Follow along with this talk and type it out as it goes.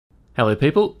Hello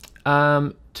people,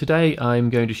 today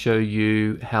I'm going to show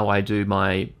you how I do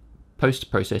my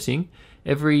post-processing.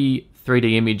 Every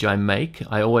 3D image I make,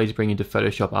 I always bring into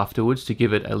Photoshop afterwards to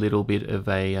give it a little bit of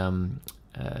a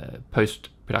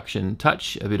post-production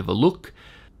touch, a bit of a look.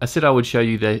 I said I would show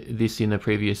you this in a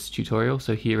previous tutorial,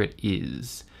 so here it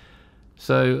is.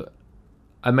 So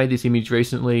I made this image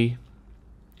recently,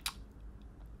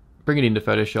 bring it into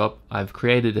Photoshop. I've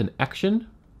created an action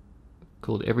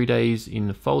called Everydays in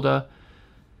the folder,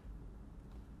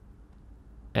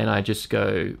 and I just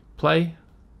go play.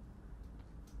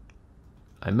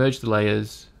 I merge the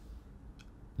layers,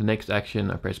 the next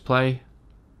action I press play,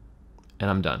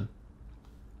 and I'm done.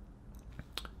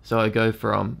 So I go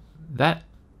from that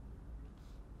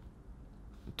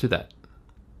to that,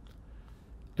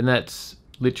 and that's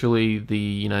literally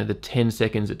the the 10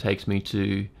 seconds it takes me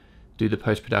to do the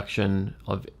post-production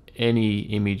of any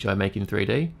image I make in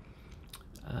 3D.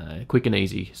 Quick and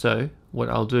easy. So what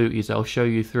I'll do is I'll show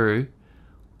you through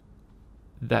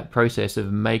that process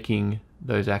of making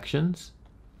those actions.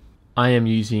 I am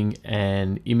using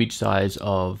an image size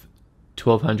of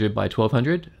 1200 by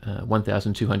 1200,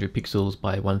 1200 pixels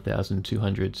by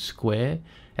 1200 square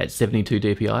at 72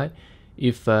 dpi.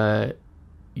 If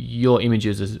your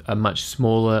images are much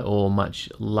smaller or much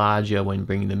larger when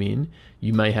bringing them in,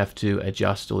 you may have to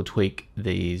adjust or tweak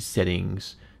these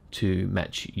settings to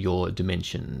match your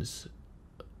dimensions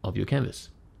of your canvas.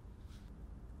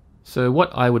 So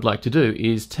what I would like to do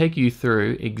is take you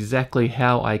through exactly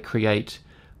how I create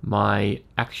my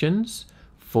actions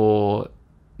for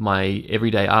my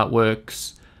everyday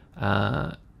artworks,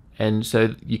 and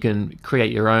so you can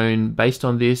create your own based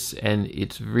on this, and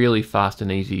it's really fast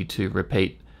and easy to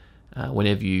repeat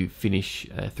whenever you finish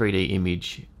a 3D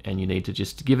image and you need to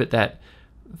just give it that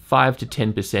 5 to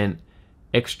 10%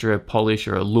 extra polish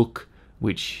or a look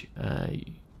which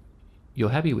you're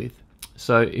happy with.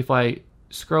 So if I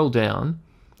scroll down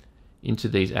into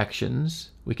these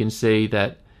actions, we can see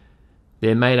that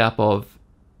they're made up of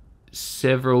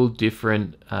several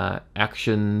different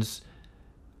actions,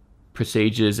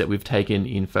 procedures that we've taken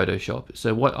in Photoshop.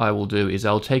 So what I will do is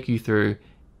I'll take you through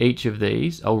each of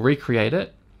these, I'll recreate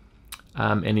it,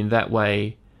 and in that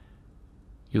way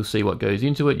you'll see what goes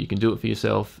into it. You can do it for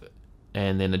yourself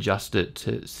and then adjust it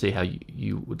to see how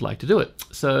you would like to do it.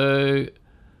 So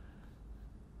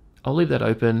I'll leave that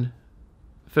open.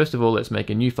 First of all, let's make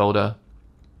a new folder.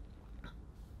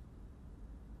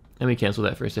 Let me cancel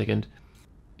that for a second.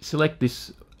 Select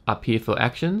this up here for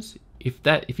actions.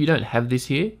 If you don't have this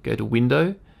here, go to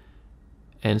Window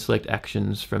and select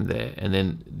Actions from there, and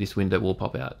then this window will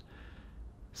pop out.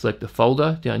 Select the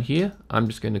folder down here. I'm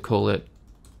just going to call it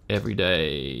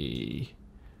Everyday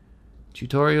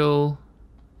Tutorial.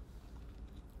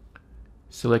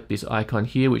 Select this icon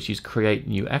here, which is Create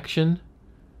New Action,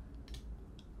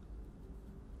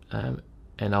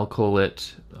 and I'll call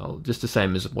it just the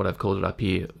same as what I've called it up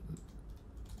here,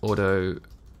 Auto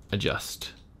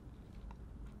Adjust.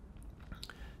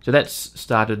 So that's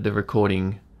started the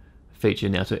recording feature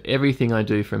now. So everything I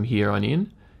do from here on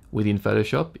in within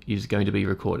Photoshop is going to be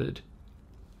recorded.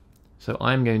 So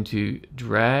I'm going to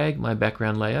drag my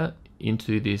background layer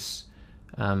into this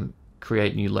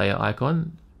Create New Layer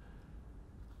icon.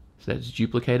 So that's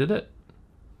duplicated it.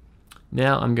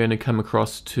 Now I'm going to come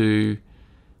across to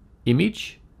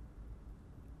Image,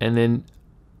 and then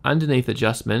underneath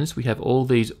Adjustments we have all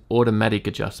these automatic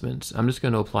adjustments. I'm just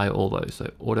going to apply all those.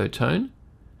 So Auto Tone,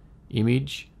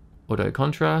 Image, Auto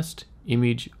Contrast,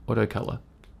 Image, Auto Color.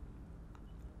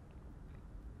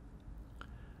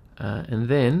 And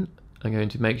then I'm going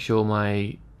to make sure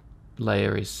my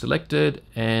layer is selected,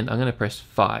 and I'm going to press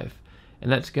 5,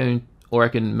 and that's going, or I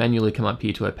can manually come up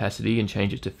here to opacity and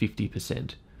change it to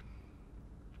 50%.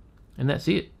 And that's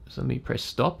it. So let me press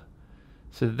stop.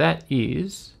 So that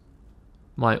is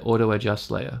my auto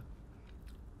adjust layer.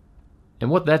 And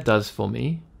what that does for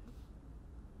me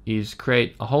is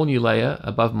create a whole new layer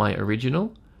above my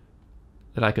original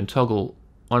that I can toggle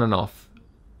on and off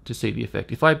to see the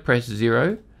effect. If I press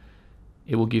 0,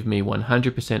 it will give me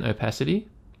 100% opacity.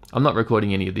 I'm not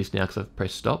recording any of this now because I've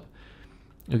pressed stop.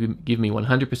 It will give me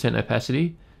 100%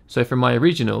 opacity. So from my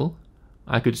original,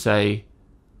 I could say,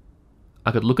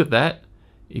 I could look at that.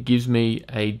 It gives me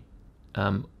a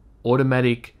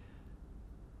automatic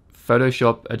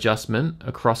Photoshop adjustment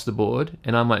across the board,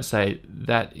 and I might say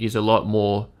that is a lot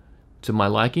more to my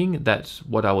liking. That's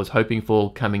what I was hoping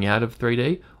for coming out of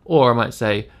 3D. Or I might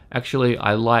say, actually,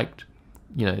 I liked,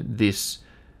 this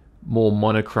more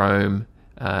monochrome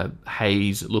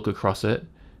haze look across it.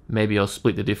 Maybe I'll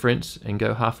split the difference and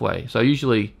go halfway. So I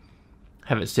usually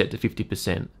have it set to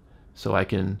 50%, so I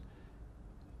can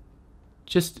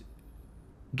just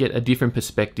get a different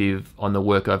perspective on the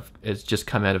work it's just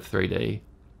come out of 3D,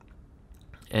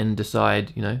 and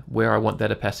decide, you know, where I want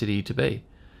that opacity to be.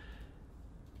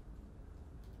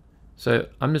 So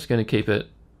I'm just going to keep it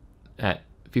at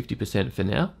 50% for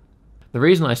now. The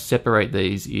reason I separate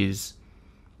these is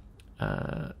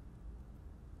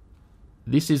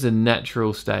this is a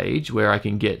natural stage where I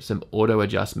can get some auto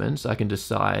adjustments. I can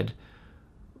decide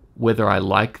whether I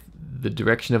like the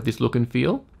direction of this look and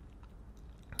feel.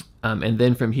 And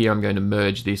then from here, I'm going to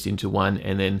merge this into one,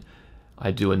 and then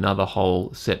I do another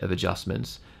whole set of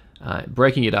adjustments.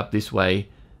 Breaking it up this way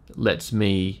lets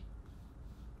me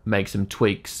make some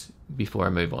tweaks before I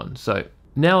move on. So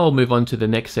now I'll move on to the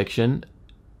next section.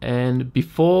 And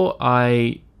before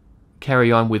I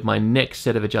carry on with my next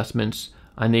set of adjustments,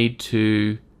 I need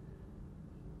to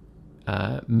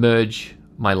merge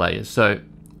my layers. So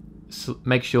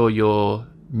make sure your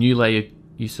new layer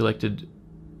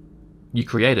you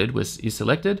created is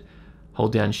selected.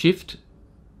 Hold down Shift,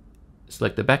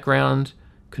 select the background,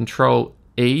 Control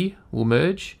E will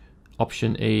merge,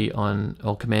 Option E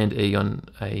or Command E on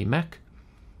a Mac,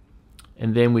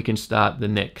 and then we can start the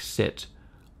next set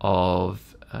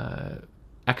of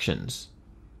actions.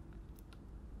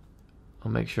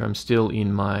 I'll make sure I'm still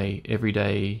in my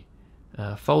everyday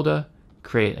folder,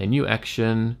 create a new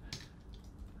action,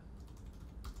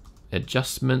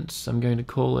 adjustments, I'm going to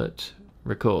call it,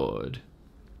 record.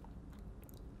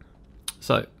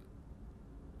 So,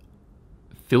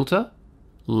 filter,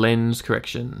 lens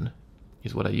correction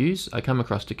is what I use. I come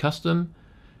across to custom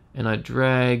and I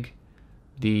drag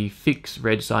the fix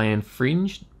red cyan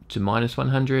fringe to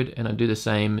 -100, and I do the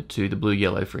same to the blue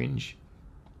yellow fringe.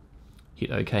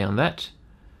 Hit OK on that.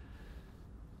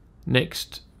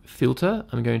 Next filter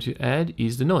I'm going to add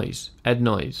is the noise. Add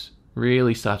noise.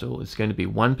 Really subtle. It's going to be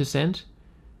 1%,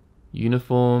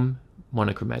 uniform,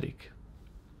 monochromatic.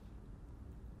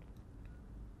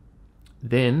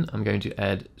 Then I'm going to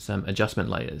add some adjustment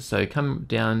layers. So come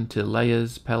down to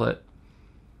Layers palette,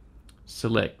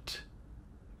 select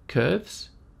Curves,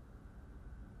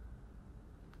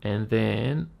 and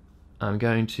then I'm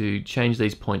going to change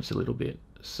these points a little bit.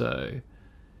 So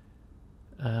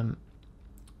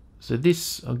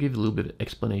this, I'll give a little bit of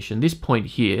explanation. This point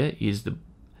here is the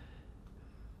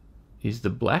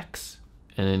blacks,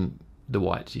 and then the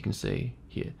whites you can see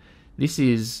here. This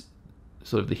is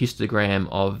sort of the histogram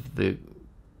of the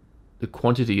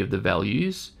quantity of the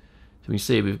values. So we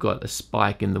see we've got a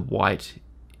spike in the white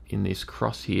in this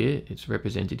cross here. It's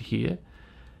represented here.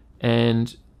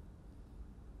 And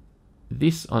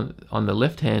this on the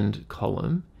left-hand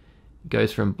column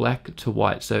goes from black to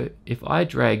white. So if I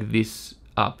drag this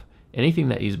up, anything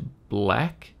that is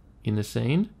black in the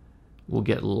scene will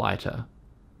get lighter,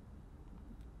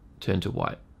 turn to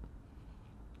white.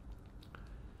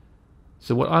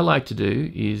 So what I like to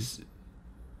do is,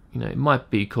 you know, it might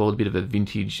be called a bit of a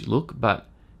vintage look, but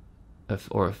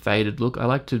or a faded look. I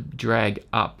like to drag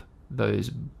up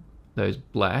those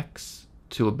blacks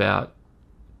to about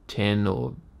 10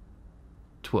 or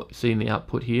 12. See in the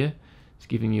output here, it's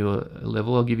giving you a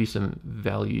level. I'll give you some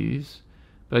values,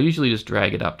 but I usually just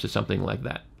drag it up to something like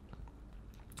that,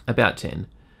 about 10.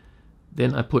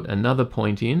 Then I put another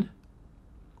point in,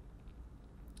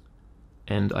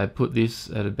 and I put this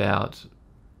at about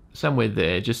somewhere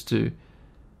there, just to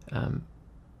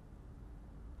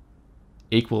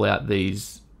equal out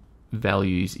these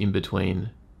values in between,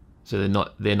 so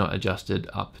they're not adjusted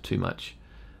up too much.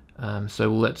 So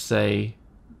let's say,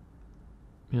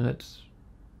 you know, that's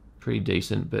pretty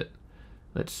decent, but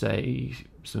let's say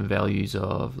some values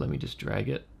of, let me just drag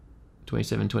it,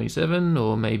 27, 27,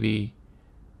 or maybe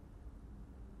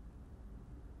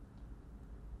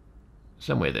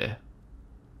somewhere there.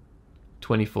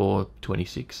 24,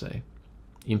 26, say.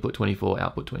 Input 24,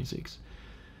 output 26.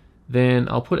 Then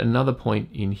I'll put another point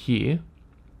in here,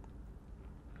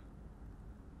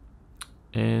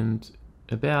 and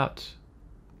about,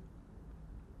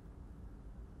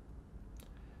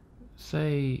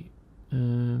 say,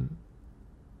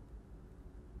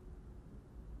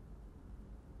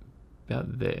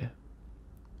 about there.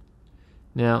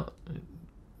 Now,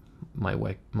 my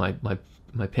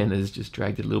pen has just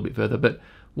dragged it a little bit further, but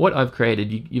what I've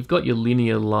created, you've got your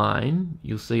linear line,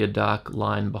 you'll see a dark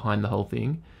line behind the whole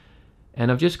thing, and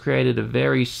I've just created a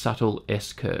very subtle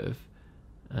S-curve.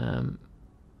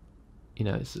 You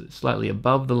know, it's slightly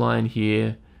above the line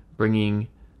here, bringing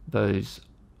those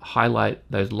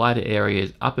lighter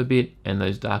areas up a bit and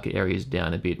those darker areas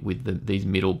down a bit with these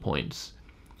middle points.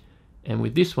 And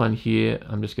with this one here,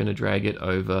 I'm just going to drag it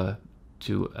over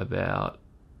to about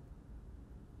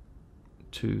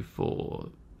 2, 4,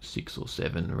 6 or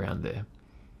 7, around there.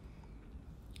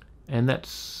 And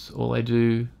that's all I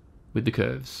do with the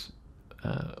curves.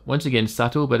 Once again,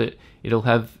 subtle, but it'll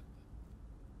have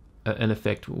an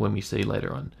effect when we see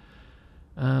later on.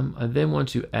 I then want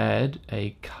to add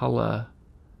a color.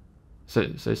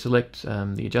 So select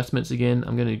the adjustments again.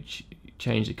 I'm going to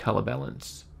change the color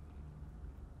balance.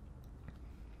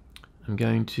 I'm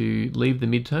going to leave the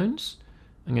midtones.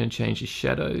 I'm going to change the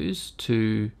shadows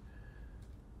to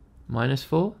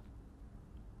 -4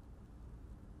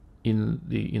 in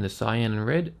the cyan and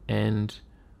red, and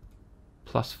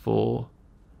 +4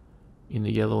 in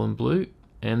the yellow and blue.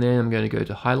 And then I'm going to go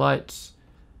to highlights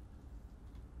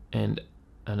and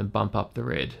bump up the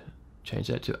red. Change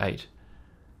that to 8.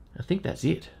 I think that's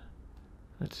it.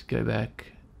 Let's go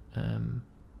back,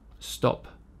 stop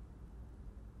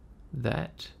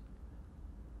that,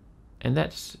 and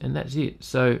that's it.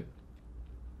 So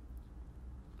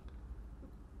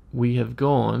we have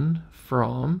gone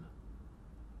from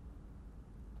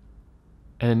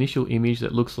an initial image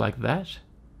that looks like that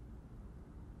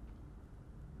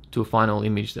to a final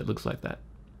image that looks like that.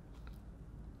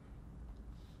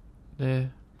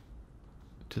 There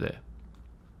to there.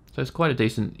 So it's quite a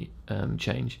decent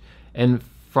change. And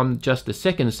from just the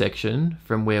second section,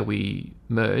 from where we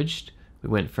merged, we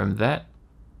went from that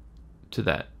to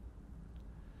that.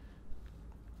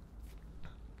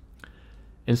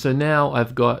 And so now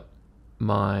I've got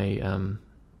my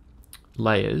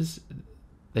layers.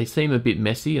 They seem a bit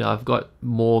messy, and I've got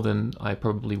more than I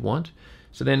probably want.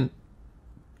 So then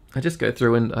I just go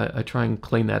through and I try and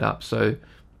clean that up. So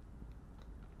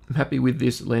I'm happy with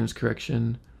this lens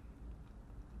correction.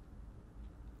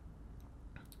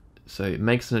 So it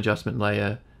makes an adjustment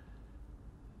layer,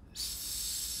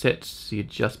 sets the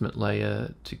adjustment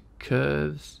layer to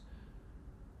curves,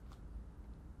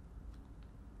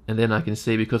 and then I can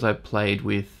see, because I played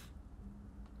with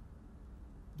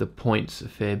the points a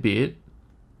fair bit,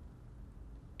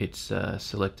 it's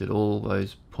selected all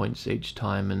those points each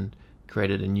time and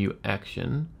created a new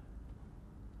action.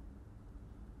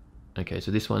 Okay,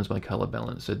 so this one's my color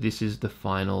balance. So this is the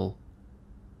final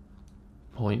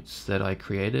points that I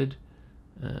created.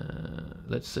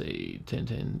 Let's see, 10,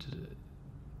 10.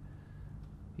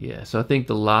 Yeah, so I think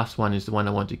the last one is the one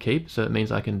I want to keep. So it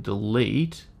means I can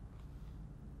delete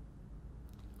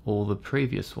all the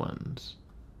previous ones,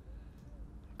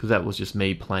 because that was just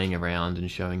me playing around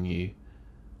and showing you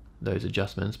those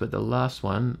adjustments. But the last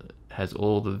one has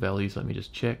all the values. Let me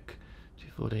just check.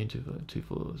 214,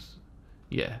 224s.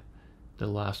 Yeah, the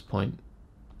last point.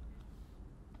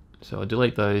 So I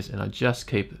delete those and I just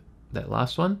keep that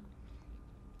last one.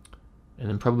 And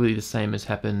then probably the same has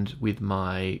happened with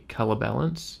my color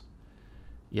balance.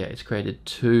 Yeah, it's created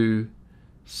two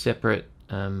separate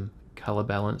color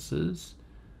balances.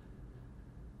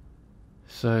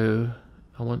 So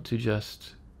I want to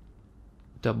just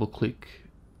double click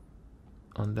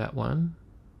on that one.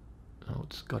 Oh,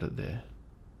 it's got it there.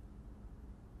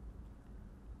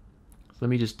 So let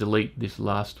me just delete this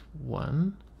last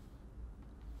one.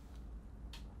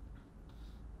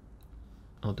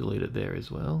 I'll delete it there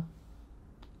as well.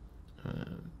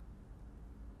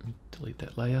 Delete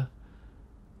that layer.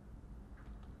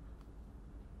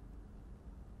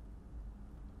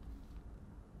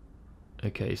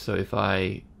 Okay, so if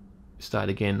I start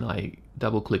again, I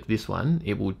double click this one,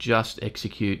 it will just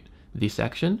execute this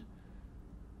action.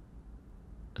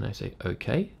 And I say,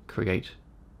 okay, create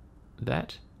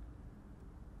that.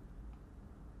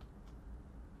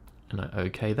 And I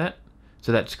okay that.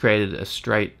 So that's created a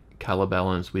straight color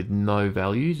balance with no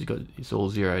values. It's all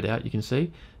zeroed out, you can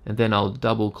see. And then I'll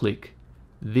double click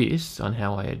this on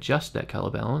how I adjust that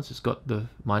color balance. It's got the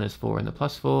 -4 and the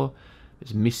 +4.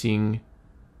 It's missing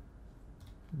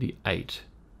the 8,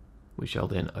 which I'll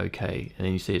then okay. And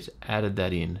then you see it's added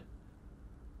that in.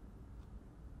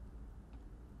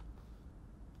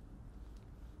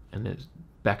 And it's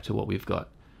back to what we've got.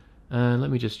 Let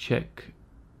me just check.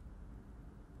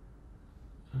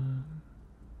 I've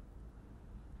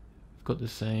got the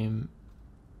same.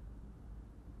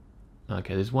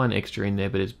 Okay, there's one extra in there,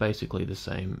 but it's basically the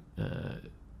same.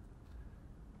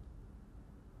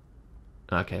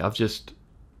 Okay, I've just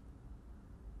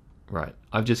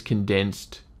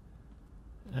condensed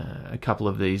a couple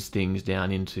of these things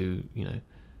down into, you know,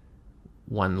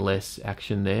 one less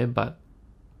action there, but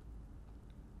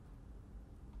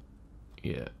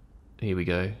yeah, here we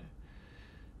go.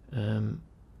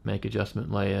 Make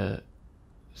adjustment layer,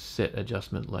 set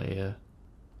adjustment layer.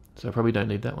 So I probably don't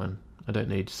need that one. I don't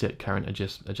need set current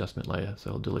adjustment layer,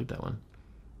 so I'll delete that one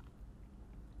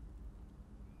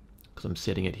because I'm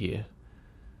setting it here.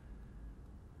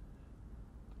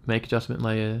 Make adjustment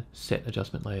layer, set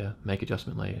adjustment layer, make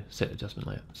adjustment layer, set adjustment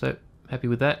layer. So happy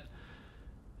with that.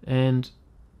 and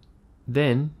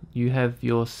then you have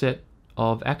your set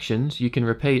of actions you can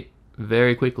repeat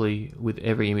very quickly with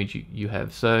every image you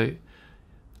have. So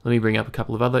let me bring up a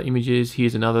couple of other images.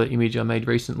 Here's another image I made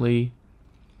recently.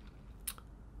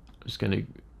 I'm just going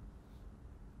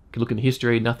to look in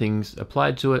history, nothing's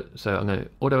applied to it, so I'm going to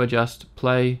auto adjust,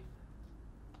 play,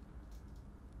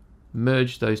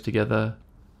 merge those together,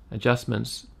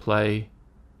 adjustments, play,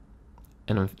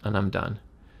 and I'm done.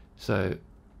 So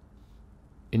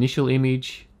initial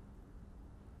image,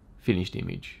 finished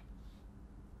image.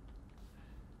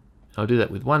 I'll do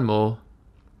that with one more.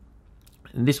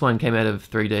 And this one came out of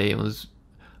 3D and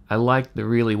I liked the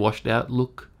really washed out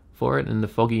look for it and the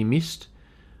foggy mist,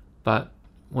 but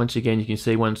once again you can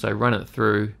see once I run it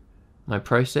through my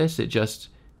process, it just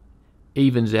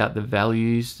evens out the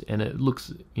values and it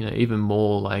looks, you know, even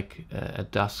more like a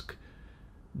dusk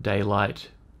daylight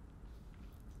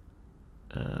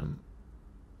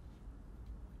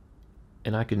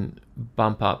and I can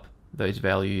bump up those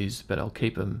values, but I'll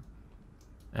keep them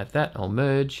at that. I'll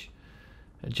merge,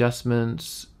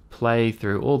 adjustments, play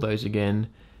through all those again,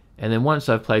 and then once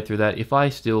I've played through that, if I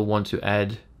still want to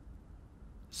add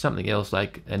something else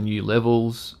like a new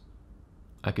levels,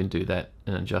 I can do that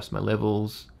and adjust my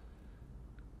levels.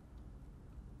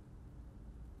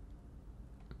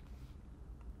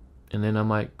 And then I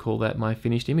might call that my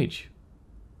finished image.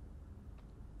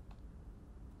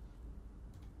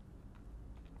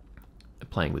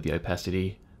 Playing with the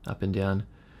opacity up and down.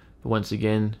 But once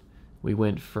again, we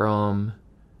went from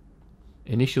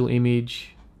initial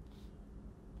image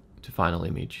to final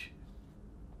image.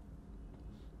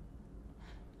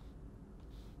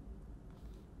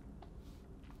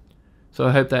 So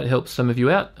I hope that helps some of you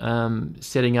out,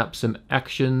 setting up some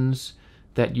actions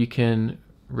that you can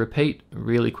repeat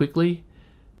really quickly,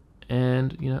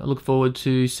 and you know, I look forward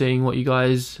to seeing what you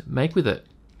guys make with it.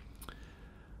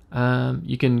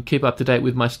 You can keep up to date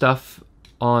with my stuff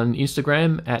on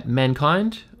Instagram at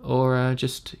Mankind, or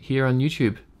just here on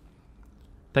YouTube.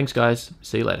 Thanks guys,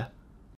 see you later.